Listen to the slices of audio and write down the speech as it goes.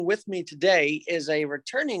With me today is a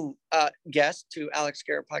returning guest to Alex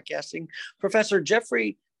Garrett Podcasting, Professor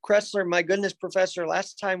Jeffrey Kroessler. My goodness, Professor,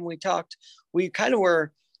 last time we talked, we kind of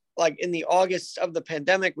were like in the August of the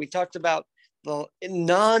pandemic. We talked about the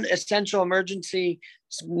non-essential emergency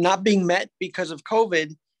not being met because of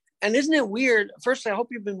COVID. And isn't it weird? First, I hope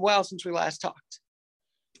you've been well since we last talked.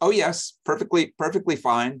 Oh, yes, perfectly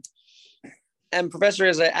fine. And Professor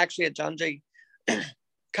is actually at John Jay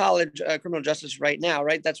College Criminal Justice right now,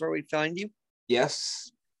 right? That's where we find you.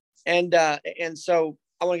 Yes. And so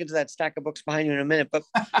I want to get to that stack of books behind you in a minute, but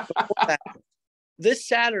before that, this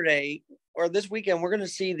Saturday or this weekend, we're going to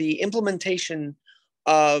see the implementation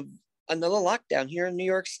of another lockdown here in New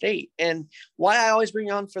York State. And why I always bring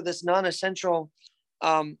you on for this non-essential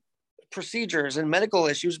procedures and medical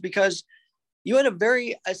issues, because you had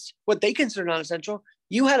what they consider non-essential.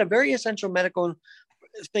 You had a very essential medical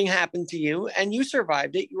thing happen to you and you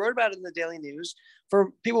survived it. You wrote about it in the Daily News.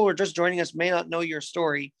 For people who are just joining us, may not know your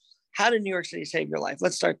story. How did New York City save your life?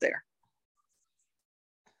 Let's start there.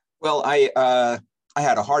 Well, I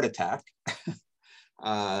had a heart attack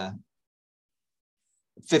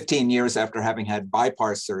 15 years after having had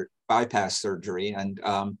bypass surgery. And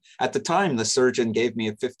at the time, the surgeon gave me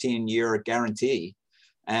a 15-year guarantee.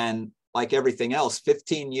 And like everything else,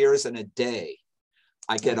 15 years and a day,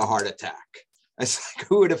 I get a heart attack. It's like,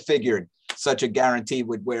 who would have figured such a guarantee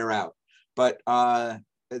would wear out? But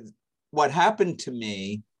what happened to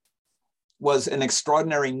me was an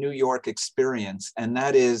extraordinary New York experience. And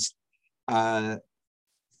that is, as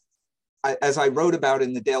I wrote about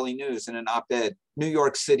in the Daily News in an op-ed, New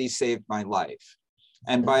York City saved my life.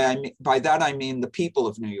 And by that, I mean the people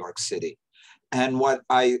of New York City. And what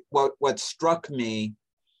struck me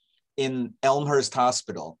in Elmhurst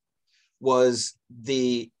Hospital was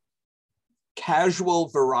the casual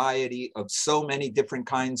variety of so many different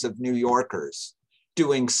kinds of New Yorkers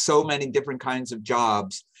doing so many different kinds of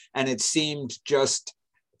jobs. And it seemed just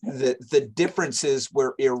the differences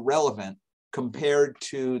were irrelevant compared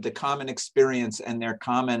to the common experience and their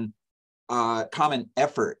common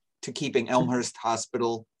effort to keeping Elmhurst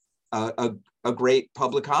Hospital a great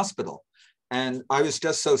public hospital. And I was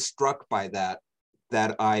just so struck by that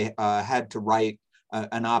I had to write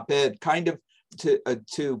an op-ed kind of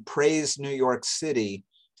to praise New York City,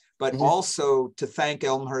 but also to thank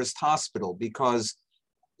Elmhurst Hospital, because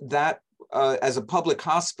that as a public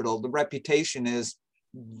hospital, the reputation is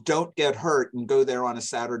don't get hurt and go there on a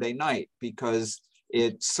Saturday night, because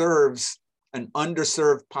it serves an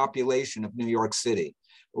underserved population of New York City,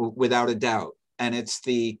 without a doubt. And it's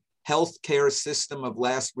the healthcare system of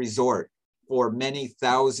last resort for many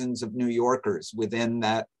thousands of New Yorkers within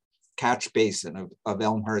that catch basin of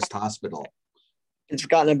Elmhurst Hospital. It's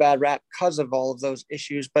gotten a bad rap because of all of those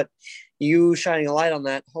issues, but you shining a light on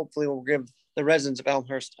that hopefully will give the residents of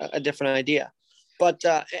Elmhurst a different idea. But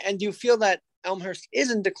and do you feel that Elmhurst is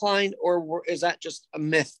in decline, or is that just a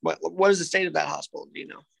myth? What is the state of that hospital? Do you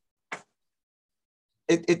know?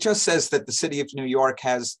 It just says that the city of New York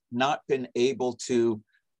has not been able to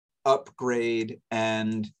upgrade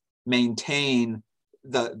and maintain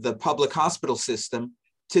the public hospital system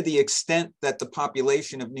to the extent that the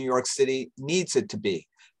population of New York City needs it to be.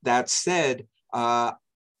 That said, I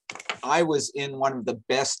was in one of the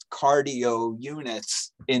best cardio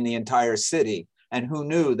units in the entire city. And who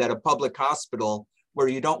knew that a public hospital where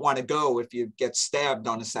you don't want to go if you get stabbed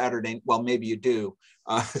on a Saturday, well, maybe you do,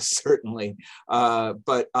 certainly.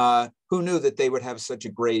 But who knew that they would have such a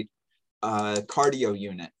great cardio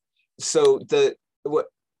unit? So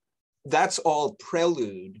that's all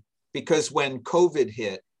prelude, because when COVID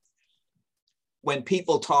hit, when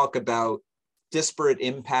people talk about disparate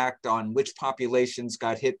impact on which populations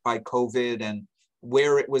got hit by COVID and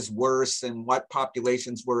where it was worse and what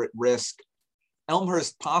populations were at risk,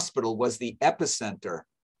 Elmhurst Hospital was the epicenter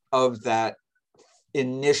of that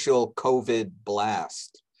initial COVID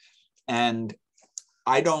blast. And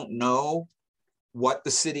I don't know what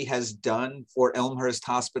the city has done for Elmhurst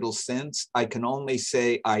Hospital since. I can only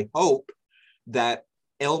say I hope that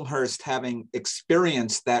Elmhurst, having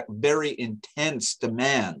experienced that very intense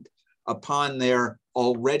demand upon their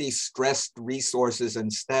already stressed resources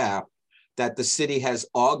and staff, that the city has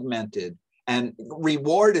augmented and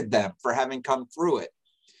rewarded them for having come through it.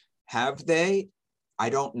 Have they? I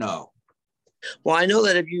don't know. Well, I know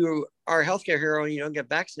that if you are a healthcare hero and you don't get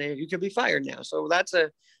vaccinated, you could be fired now. So that's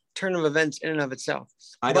a turn of events in and of itself.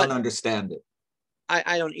 I don't understand it.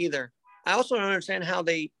 I don't either. I also don't understand how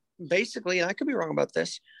they basically, and I could be wrong about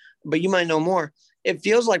this, but you might know more. It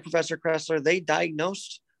feels like, Professor Kroessler, they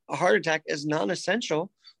diagnosed a heart attack as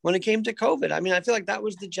non-essential when it came to COVID. I mean, I feel like that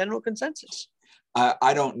was the general consensus.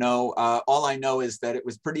 I don't know. All I know is that it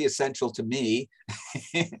was pretty essential to me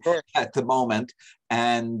Sure. at the moment,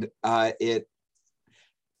 and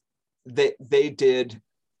they did.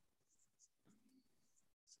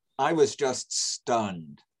 I was just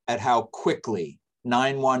stunned at how quickly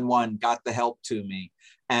 911 got the help to me,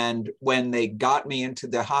 and when they got me into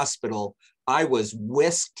the hospital, I was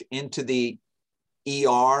whisked into the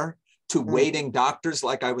ER to waiting doctors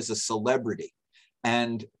like I was a celebrity,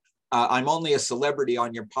 and I'm only a celebrity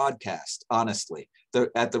on your podcast, honestly.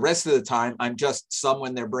 At the rest of the time, I'm just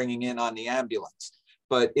someone they're bringing in on the ambulance.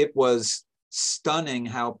 But it was stunning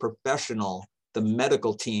how professional the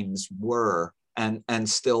medical teams were and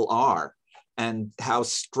still are, and how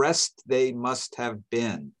stressed they must have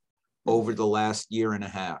been over the last year and a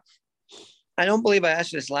half. I don't believe I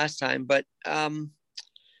asked you this last time, but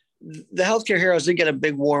the healthcare heroes did get a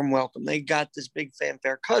big warm welcome. They got this big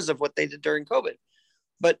fanfare because of what they did during COVID.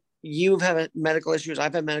 But you've had medical issues.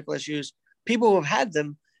 I've had medical issues. People who have had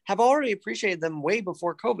them have already appreciated them way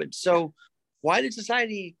before COVID. So why did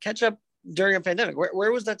society catch up during a pandemic?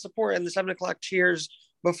 Where was that support and the 7 o'clock cheers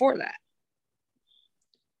before that?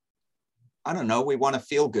 I don't know. We want to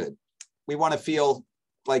feel good. We want to feel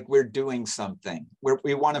like we're doing something.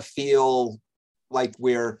 We want to feel like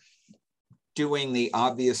we're doing the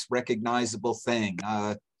obvious, recognizable thing.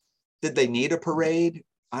 Did they need a parade?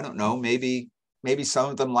 I don't know. Maybe some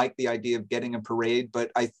of them like the idea of getting a parade,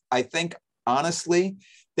 but I think, honestly,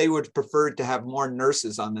 they would prefer to have more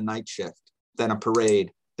nurses on the night shift than a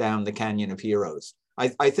parade down the Canyon of Heroes.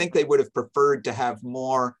 I think they would have preferred to have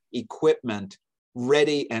more equipment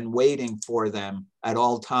ready and waiting for them at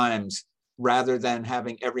all times, rather than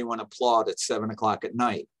having everyone applaud at 7 o'clock at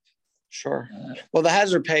night. Sure. Well, the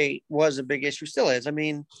hazard pay was a big issue, still is. I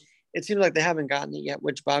mean, it seems like they haven't gotten it yet,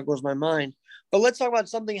 which boggles my mind. But let's talk about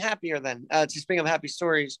something happier then. Speaking of happy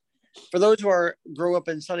stories, for those who grew up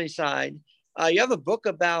in Sunnyside, you have a book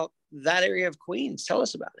about that area of Queens. Tell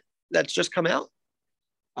us about it. That's just come out.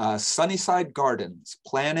 SUNNYSIDE GARDENs,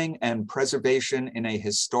 Planning and Preservation in a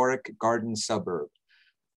Historic Garden Suburb.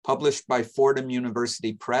 Published by Fordham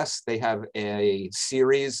University Press. They have a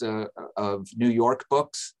series of New York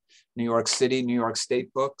books, New York City, New York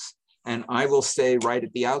State books. And I will say right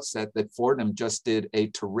at the outset that Fordham just did a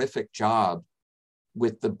terrific job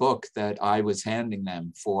with the book that I was handing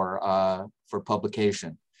them for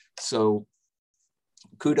publication. So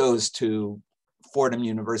kudos to Fordham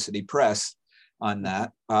University Press on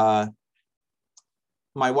that.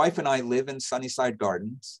 My wife and I live in SUNNYSIDE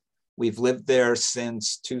Gardens. We've lived there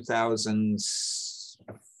since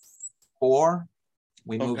 2004.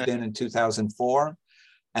 We moved in 2004,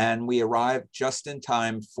 and we arrived just in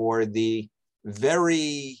time for the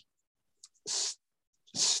very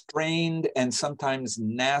strained and sometimes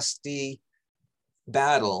nasty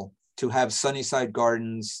battle to have SUNNYSIDE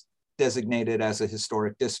Gardens designated as a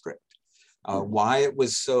historic district. Why it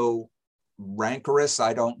was so rancorous,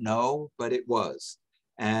 I don't know, but it was.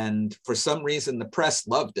 And for some reason, the press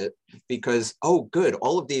loved it because, oh, good,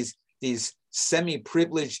 all of these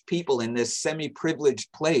semi-privileged people in this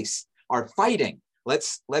semi-privileged place are fighting.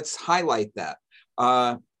 Let's highlight that.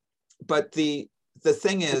 But the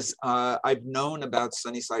thing is, I've known about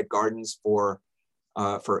SUNNYSIDE Gardens for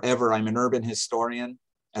forever. I'm an urban historian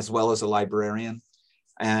as well as a librarian.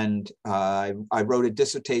 And I wrote a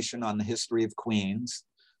dissertation on the history of Queens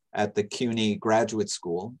at the CUNY Graduate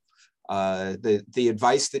School. The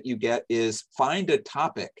advice that you get is find a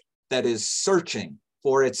topic that is searching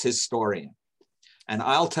for its historian. And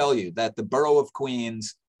I'll tell you that the borough of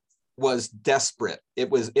Queens was desperate. It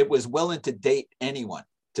was willing to date anyone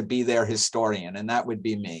to be their historian, and that would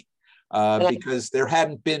be me, because there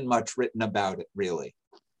hadn't been much written about it, really.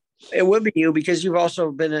 It would be you, because you've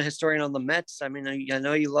also been a historian on the Mets. I mean, I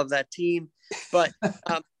know you love that team, but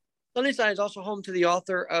Sunnyside is also home to the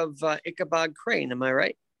author of Ichabod Crane. Am I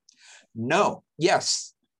right? No.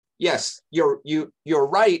 Yes. You're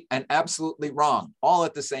right and absolutely wrong, all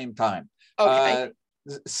at the same time. Okay.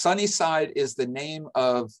 Sunnyside is the name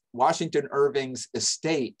of Washington Irving's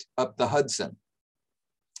estate up the Hudson.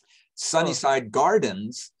 SUNNYSIDE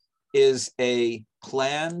Gardens is a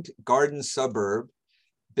planned garden suburb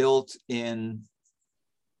built in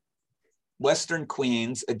Western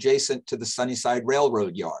Queens, adjacent to the Sunnyside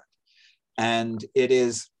Railroad Yard. And it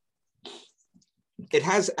has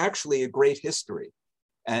actually a great history.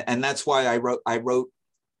 And that's why I wrote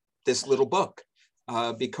this little book,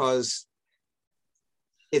 because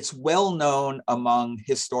it's well known among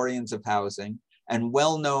historians of housing and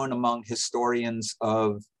well known among historians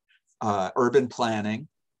of urban planning.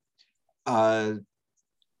 But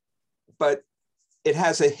it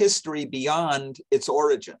has a history beyond its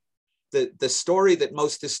origin. the story that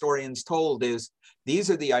most historians told is these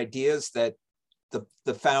are the ideas that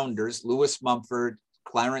the founders, Lewis Mumford,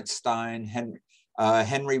 Clarence Stein,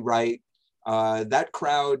 Henry Wright, that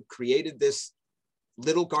crowd created this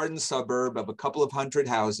little garden suburb of a couple of hundred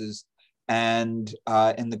houses. And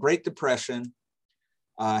in the Great Depression,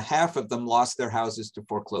 half of them lost their houses to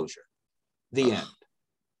foreclosure. The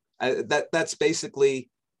end. That's basically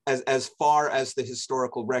as far as the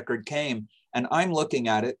historical record came. And I'm looking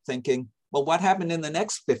at it thinking, well, what happened in the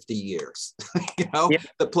next 50 years? Yeah.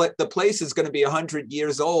 The place is going to be 100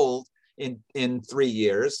 years old in 3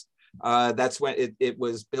 years. That's when it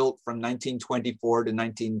was built from 1924 to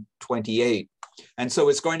 1928. And so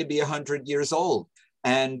it's going to be 100 years old.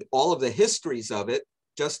 And all of the histories of it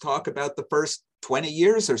just talk about the first 20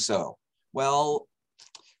 years or so. Well,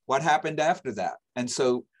 what happened after that? And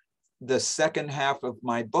so the second half of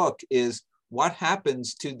my book is what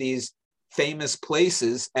happens to these famous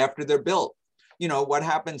places after they're built. What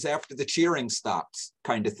happens after the cheering stops,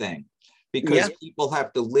 kind of thing, because people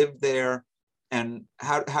have to live there. And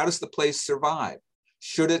how does the place survive?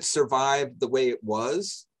 Should it survive the way it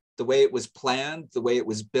was planned, the way it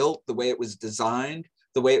was built, the way it was designed,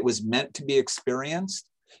 the way it was meant to be experienced?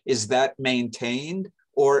 Is that maintained,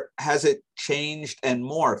 or has it changed and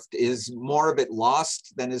morphed? Is more of it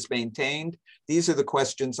lost than is maintained? These are the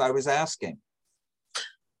questions I was asking.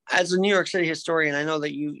 As a New York City historian, I know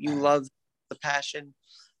that you love the passion.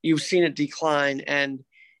 You've seen it decline, and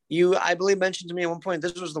you, I believe, mentioned to me at one point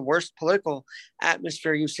this was the worst political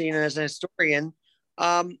atmosphere you've seen as a historian.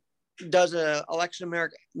 Does election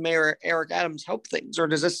Mayor Eric Adams help things, or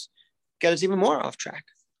does this get us even more off track?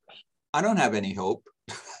 I don't have any hope.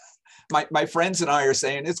 My friends and I are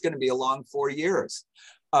saying it's going to be a long 4 years.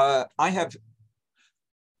 If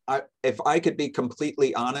I could be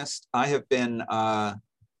completely honest, I've been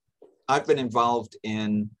involved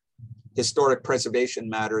in historic preservation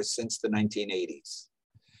matters since the 1980s.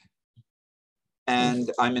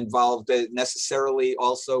 And I'm involved necessarily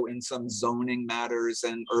also in some zoning matters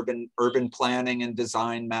and urban planning and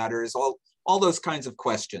design matters, all those kinds of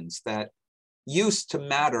questions that used to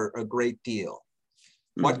matter a great deal.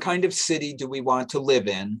 Mm-hmm. What kind of city do we want to live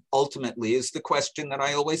in, ultimately, is the question that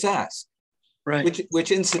I always ask. Right.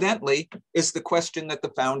 Which incidentally is the question that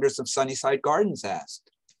the founders of Sunnyside Gardens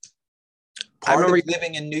asked. Part of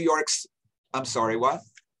living in New York's, I'm sorry, what?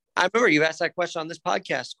 I remember you asked that question on this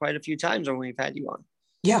podcast quite a few times when we've had you on.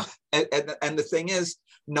 Yeah, and the thing is,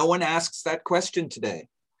 no one asks that question today.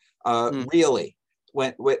 Really,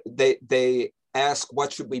 when they ask,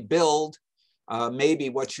 what should we build? Maybe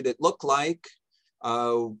what should it look like?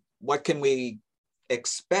 What can we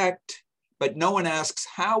expect? But no one asks,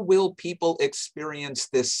 how will people experience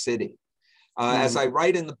this city? As I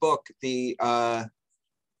write in the book, the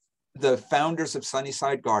founders of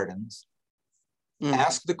Sunnyside Gardens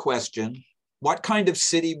ask the question, what kind of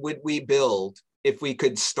city would we build if we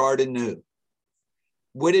could start anew?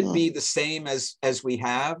 Would it be the same as we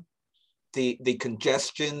have? The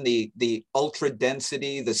congestion, the ultra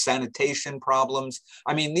density, the sanitation problems.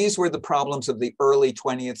 I mean, these were the problems of the early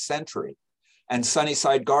 20th century. And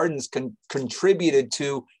Sunnyside Gardens contributed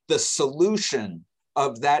to the solution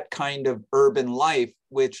of that kind of urban life,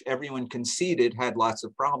 which everyone conceded had lots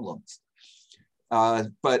of problems.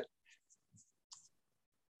 But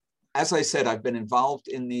as I said, I've been involved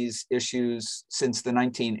in these issues since the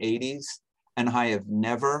 1980s, and I have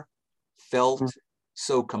never felt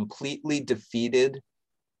so completely defeated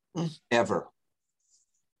ever.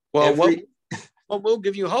 Well, what will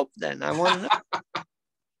give you hope then? I want to know.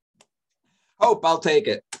 Hope, I'll take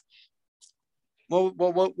it. Well,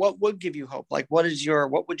 what would give you hope? Like, what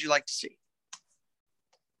would you like to see?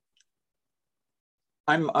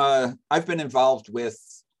 I've been involved with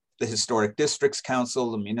the Historic Districts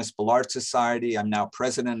Council, the Municipal Art Society. I'm now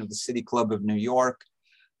president of the City Club of New York.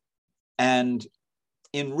 And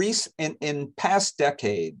in past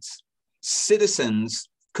decades, citizens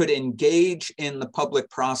could engage in the public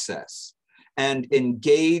process and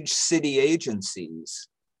engage city agencies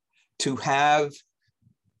to have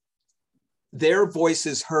their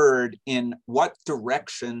voices heard in what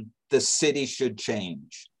direction the city should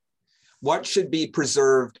change, what should be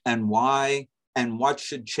preserved and why, and what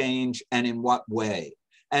should change and in what way.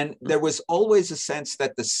 And there was always a sense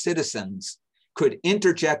that the citizens could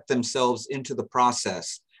interject themselves into the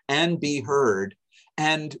process and be heard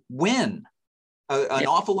and win an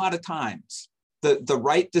awful lot of times. The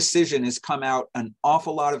right decision has come out an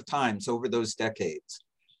awful lot of times over those decades.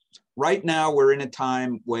 Right now, we're in a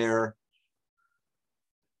time where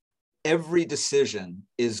every decision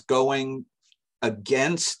is going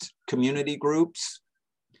against community groups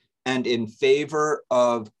and in favor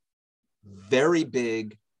of very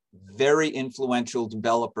big, very influential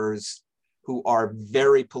developers who are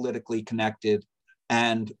very politically connected,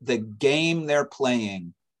 and the game they're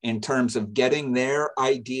playing in terms of getting their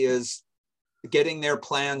ideas, getting their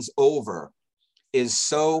plans over is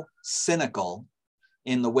so cynical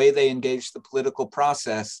in the way they engage the political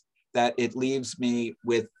process that it leaves me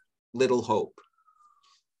with little hope.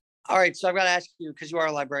 All right, so I've got to ask you, because you are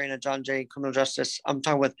a librarian at John Jay Criminal Justice. I'm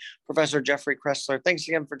talking with Professor Jeffrey Kroessler. Thanks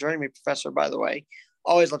again for joining me, Professor, by the way.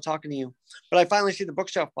 Always love talking to you. But I finally see the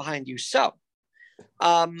bookshelf behind you. So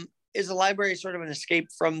is the library sort of an escape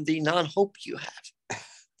from the non-hope you have?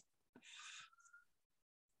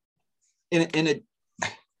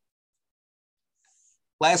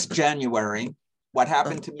 Last January, what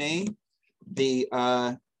happened to me, the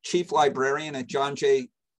chief librarian at John Jay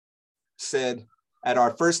said, at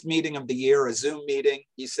our first meeting of the year, a Zoom meeting,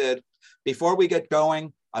 he said, before we get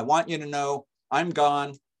going, I want you to know I'm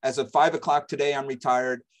gone. As of 5 o'clock today, I'm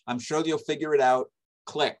retired. I'm sure you'll figure it out.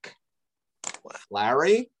 Click.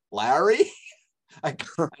 Larry? And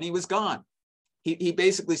he was gone. He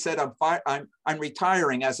basically said, I'm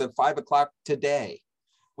retiring as of 5 o'clock today,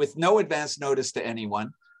 with no advance notice to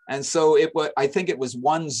anyone. And so I think it was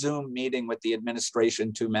one Zoom meeting with the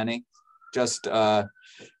administration too many, just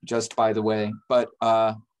by the way. But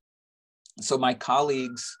so my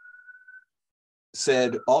colleagues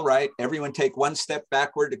said, all right, everyone take one step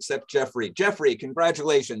backward except Jeffrey. Jeffrey,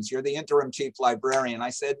 congratulations, you're the interim chief librarian. I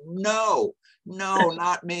said, no,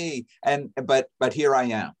 not me. But here I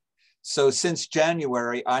am. So since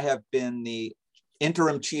January, I have been the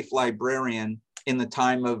interim chief librarian in the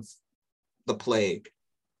time of the plague.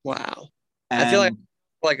 Wow. And I feel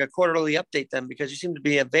like a quarterly update then, because you seem to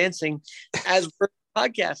be advancing as we're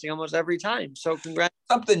podcasting almost every time. So congrats.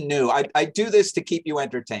 Something new. I do this to keep you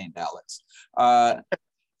entertained, Alex.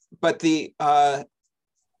 But the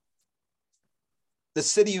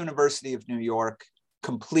City University of New York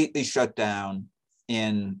completely shut down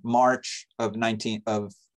in March of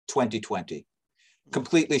 2020.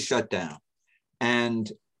 Completely shut down.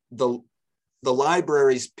 And the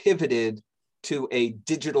libraries pivoted to a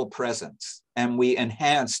digital presence, and we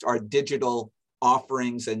enhanced our digital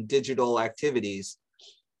offerings and digital activities.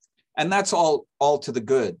 And that's all to the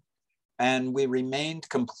good. And we remained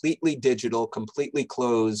completely digital, completely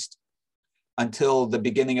closed until the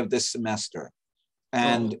beginning of this semester.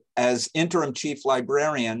 And as interim chief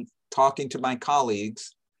librarian, talking to my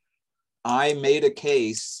colleagues, I made a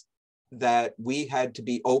case that we had to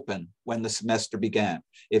be open when the semester began.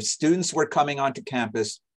 If students were coming onto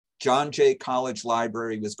campus, John Jay College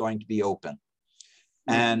Library was going to be open.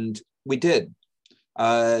 And we did.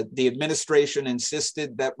 The administration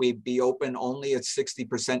insisted that we be open only at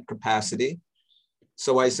 60% capacity.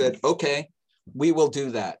 So I said, okay, we will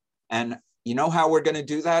do that. And you know how we're going to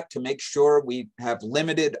do that to make sure we have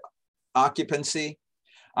limited occupancy?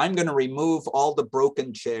 I'm going to remove all the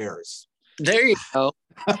broken chairs. There you go.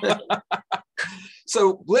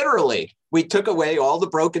 So literally, we took away all the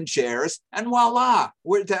broken chairs and voila,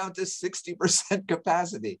 we're down to 60%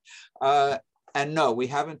 capacity. And no, we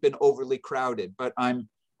haven't been overly crowded, but I'm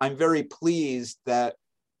very pleased that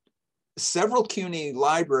several CUNY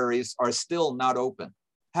libraries are still not open,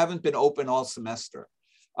 haven't been open all semester.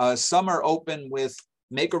 Some are open with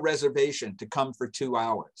make a reservation to come for 2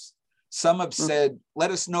 hours. Some have said,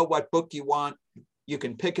 let us know what book you want. You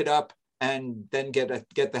can pick it up and then get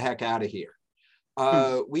the heck out of here.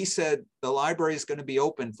 We said the library is going to be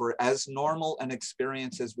open for as normal an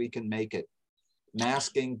experience as we can make it.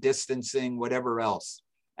 Masking, distancing, whatever else.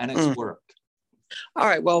 And it's worked. All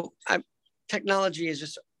right. Well, technology is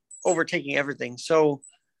just overtaking everything. So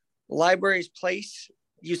library's place,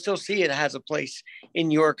 you still see it has a place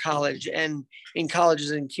in your college and in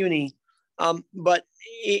colleges in CUNY. But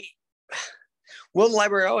will the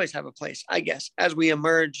library always have a place, I guess, as we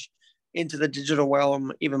emerge into the digital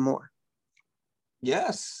realm even more?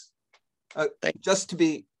 Yes. Just to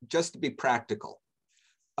be practical,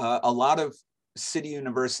 a lot of City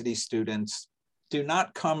University students do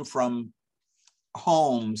not come from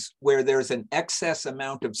homes where there's an excess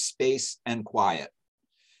amount of space and quiet.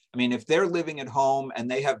 I mean, if they're living at home and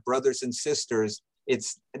they have brothers and sisters,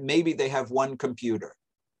 it's maybe they have one computer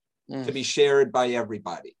to be shared by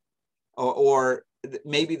everybody, or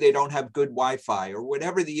maybe they don't have good Wi-Fi, or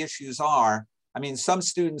whatever the issues are. I mean, some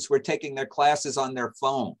students were taking their classes on their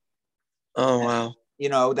phone. Oh, wow. You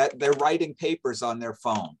know, that they're writing papers on their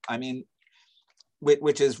phone. I mean,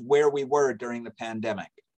 which is where we were during the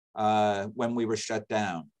pandemic when we were shut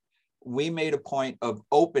down. We made a point of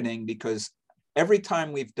opening because every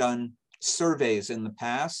time we've done surveys in the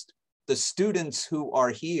past, the students who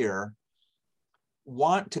are here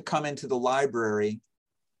want to come into the library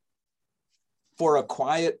for a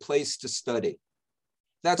quiet place to study.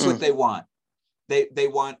 That's what they want. They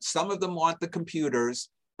want, some of them want the computers,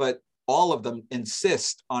 but all of them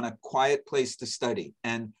insist on a quiet place to study.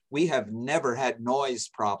 And we have never had noise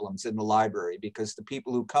problems in the library because the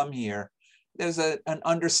people who come here, there's an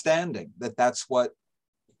understanding that that's what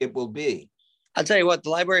it will be. I'll tell you what, the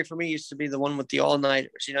library for me used to be the one with the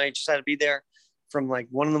all-nighters. You know, you just had to be there from like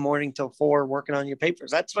 1 a.m. till 4 working on your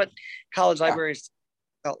papers. That's what college libraries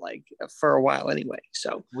felt like for a while anyway.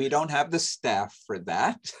 So we don't have the staff for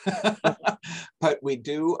that, but we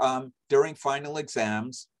do during final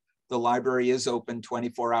exams. The library is open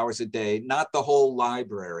 24 hours a day, not the whole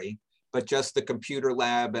library, but just the computer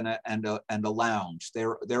lab and a lounge.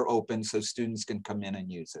 They're open so students can come in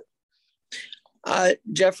and use it.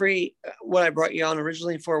 Jeffrey, what I brought you on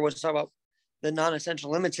originally for was to talk about the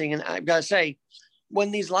non-essential limiting. And I've got to say,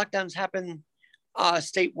 when these lockdowns happen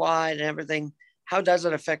statewide and everything, how does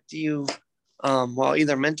it affect you, well,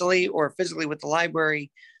 either mentally or physically with the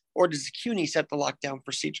library? Or does the CUNY set the lockdown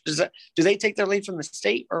procedure? Do they take their lead from the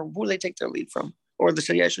state, or who do they take their lead from? Or the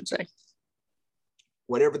city, I should say.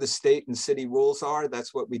 Whatever the state and city rules are,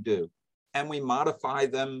 that's what we do. And we modify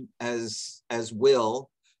them as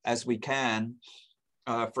we can.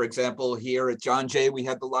 For example, here at John Jay, we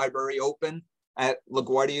had the library open. At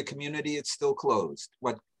LaGuardia Community, it's still closed.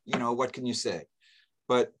 What can you say?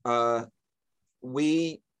 But I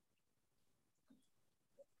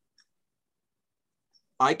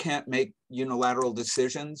can't make unilateral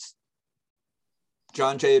decisions.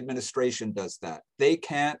 John Jay administration does that. They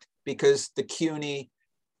can't, because the CUNY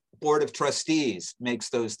Board of Trustees makes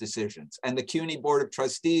those decisions. And the CUNY Board of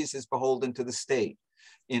Trustees is beholden to the state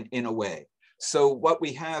in a way. So what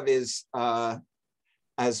we have is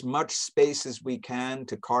as much space as we can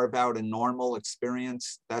to carve out a normal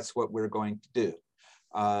experience. That's what we're going to do.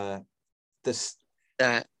 I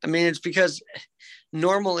mean, it's because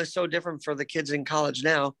normal is so different for the kids in college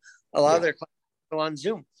now. A lot of their classes go on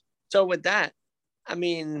Zoom. So with that, I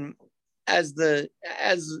mean, as the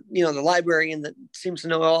librarian that seems to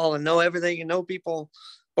know all and know everything and know people,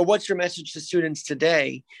 but what's your message to students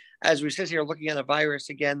today as we sit here looking at a virus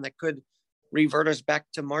again that could revert us back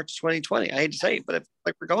to March 2020? I hate to say it, but it's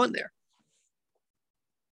like we're going there.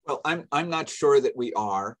 Well, I'm not sure that we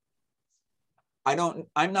are.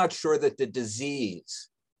 I'm not sure that the disease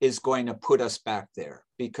is going to put us back there,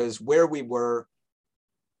 because where we were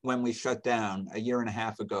when we shut down a year and a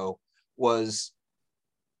half ago was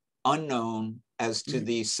unknown as to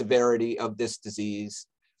the severity of this disease.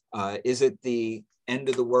 Is it the end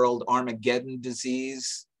of the world Armageddon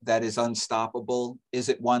disease that is unstoppable? Is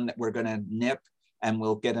it one that we're going to nip and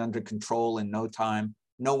we'll get under control in no time?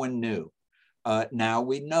 No one knew. Now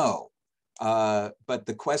we know. But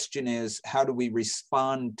the question is, how do we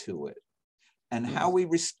respond to it? And how we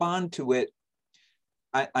respond to it,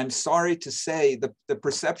 I'm sorry to say, the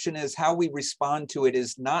perception is how we respond to it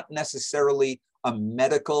is not necessarily a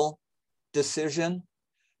medical decision,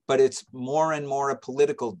 but it's more and more a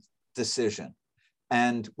political decision.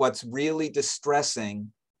 And what's really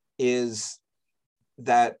distressing is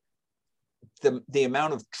that the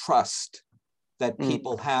amount of trust that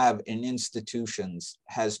people have in institutions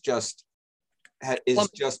is just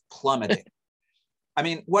plummeting. I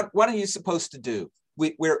mean, what are you supposed to do?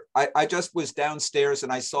 I just was downstairs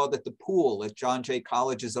and I saw that the pool at John Jay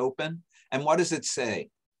College is open. And what does it say?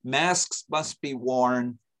 Masks must be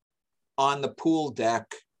worn on the pool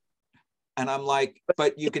deck. And I'm like,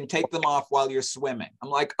 but you can take them off while you're swimming. I'm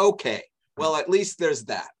like, okay, well, at least there's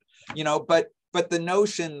that, but the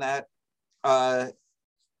notion that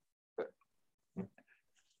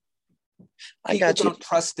people don't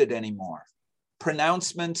trust it anymore.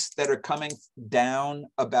 Pronouncements that are coming down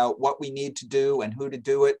about what we need to do and who to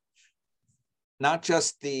do it. Not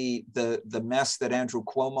just the mess that Andrew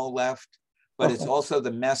Cuomo left, but it's also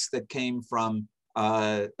the mess that came from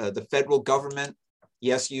the federal government.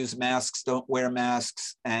 Yes, use masks, don't wear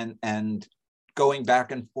masks, and going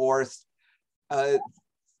back and forth. The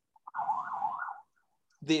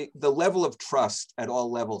level of trust at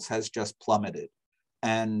all levels has just plummeted.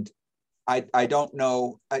 And I don't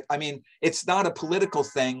know. I mean, it's not a political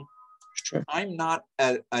thing. Sure. I'm not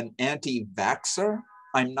an anti-vaxxer.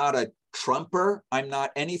 I'm not a Trumper. I'm not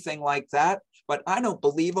anything like that. But I don't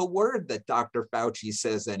believe a word that Dr. Fauci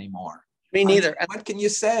says anymore. Me neither. What can you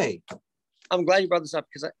say? I'm glad you brought this up,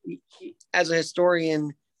 because as a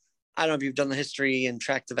historian, I don't know if you've done the history and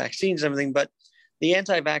tracked the vaccines and everything, but the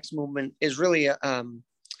anti-vax movement is really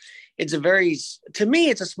to me,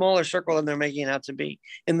 it's a smaller circle than they're making it out to be,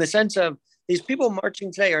 in the sense of these people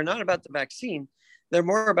marching today are not about the vaccine. They're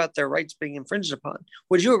more about their rights being infringed upon.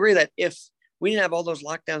 Would you agree that if we didn't have all those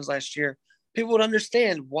lockdowns last year, people would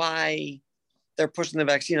understand why they're pushing the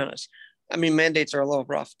vaccine on us? I mean, mandates are a little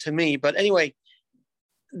rough to me, but anyway,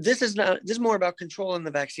 this is more about controlling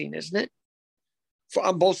the vaccine, isn't it?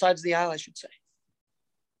 On both sides of the aisle, I should say.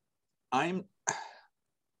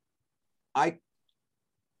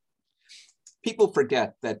 People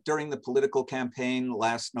forget that during the political campaign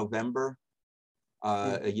last November,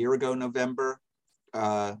 a year ago November,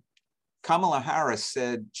 Kamala Harris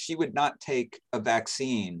said she would not take a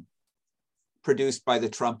vaccine produced by the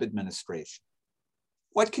Trump administration.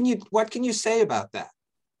 What can you say about that?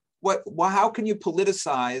 How can you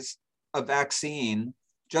politicize a vaccine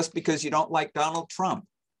just because you don't like Donald Trump?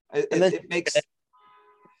 It makes,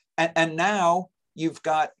 and now you've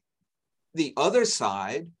got the other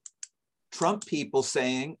side, Trump people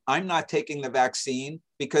saying, I'm not taking the vaccine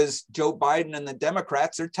because Joe Biden and the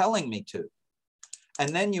Democrats are telling me to.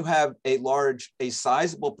 And then you have a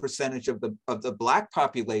sizable percentage of the Black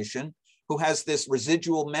population who has this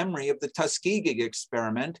residual memory of the Tuskegee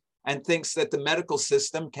experiment and thinks that the medical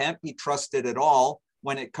system can't be trusted at all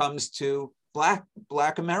when it comes to Black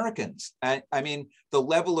Americans. I mean, the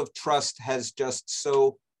level of trust has just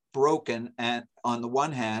so broken, and on the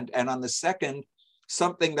one hand, and on the second,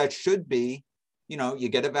 something that should be, you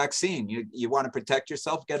get a vaccine. You want to protect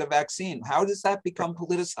yourself, get a vaccine. How does that become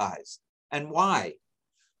politicized, and why?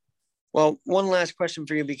 Well, one last question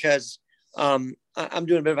for you, because I'm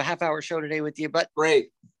doing a bit of a half-hour show today with you, but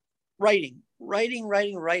great. Writing.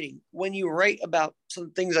 When you write about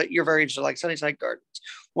some things that you're very interested in, like SUNNYSIDE Gardens,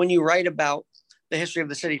 when you write about the history of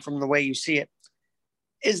the city from the way you see it,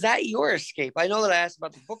 is that your escape? I know that I asked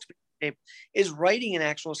about the books escape. Is writing an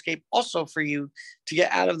actual escape also for you to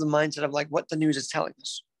get out of the mindset of like what the news is telling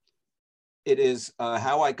us? It is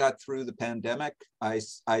how I got through the pandemic. I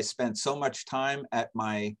spent so much time at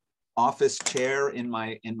my office chair in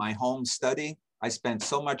my home study. I spent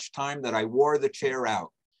so much time that I wore the chair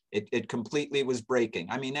out. It completely was breaking.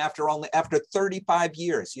 I mean, after 35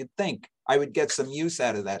 years, you'd think I would get some use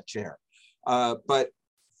out of that chair. But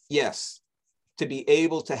yes, to be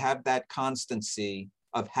able to have that constancy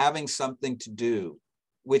of having something to do,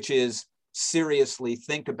 which is seriously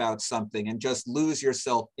think about something and just lose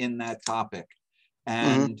yourself in that topic.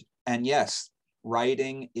 And yes,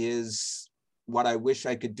 writing is what I wish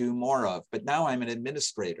I could do more of, but now I'm an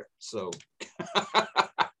administrator. So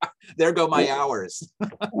there go my hours.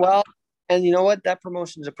 Well, and you know what? That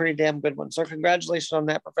promotion is a pretty damn good one. So congratulations on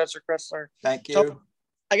that, Professor Kroessler. Thank you. So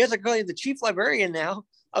I guess I call you the chief librarian now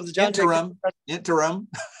of the John Interim.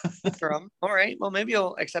 All right. Well, maybe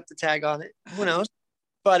you'll accept the tag on it. Who knows?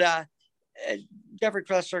 But Jeffrey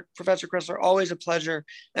Kroessler, Professor Kroessler, always a pleasure.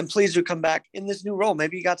 And please do come back in this new role.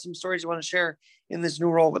 Maybe you got some stories you want to share in this new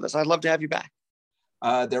role with us. I'd love to have you back.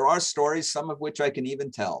 There are stories, some of which I can even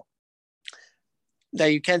tell.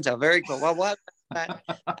 That you can tell. Very cool. Well, we'll have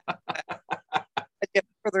get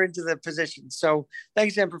further into the position. So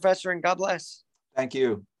thanks again, Professor, and God bless. Thank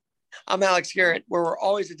you. I'm Alex Garrett, where we're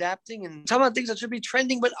always adapting and talking about things that should be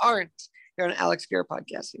trending but aren't, here on Alex Garrett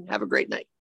Podcasting. Have a great night.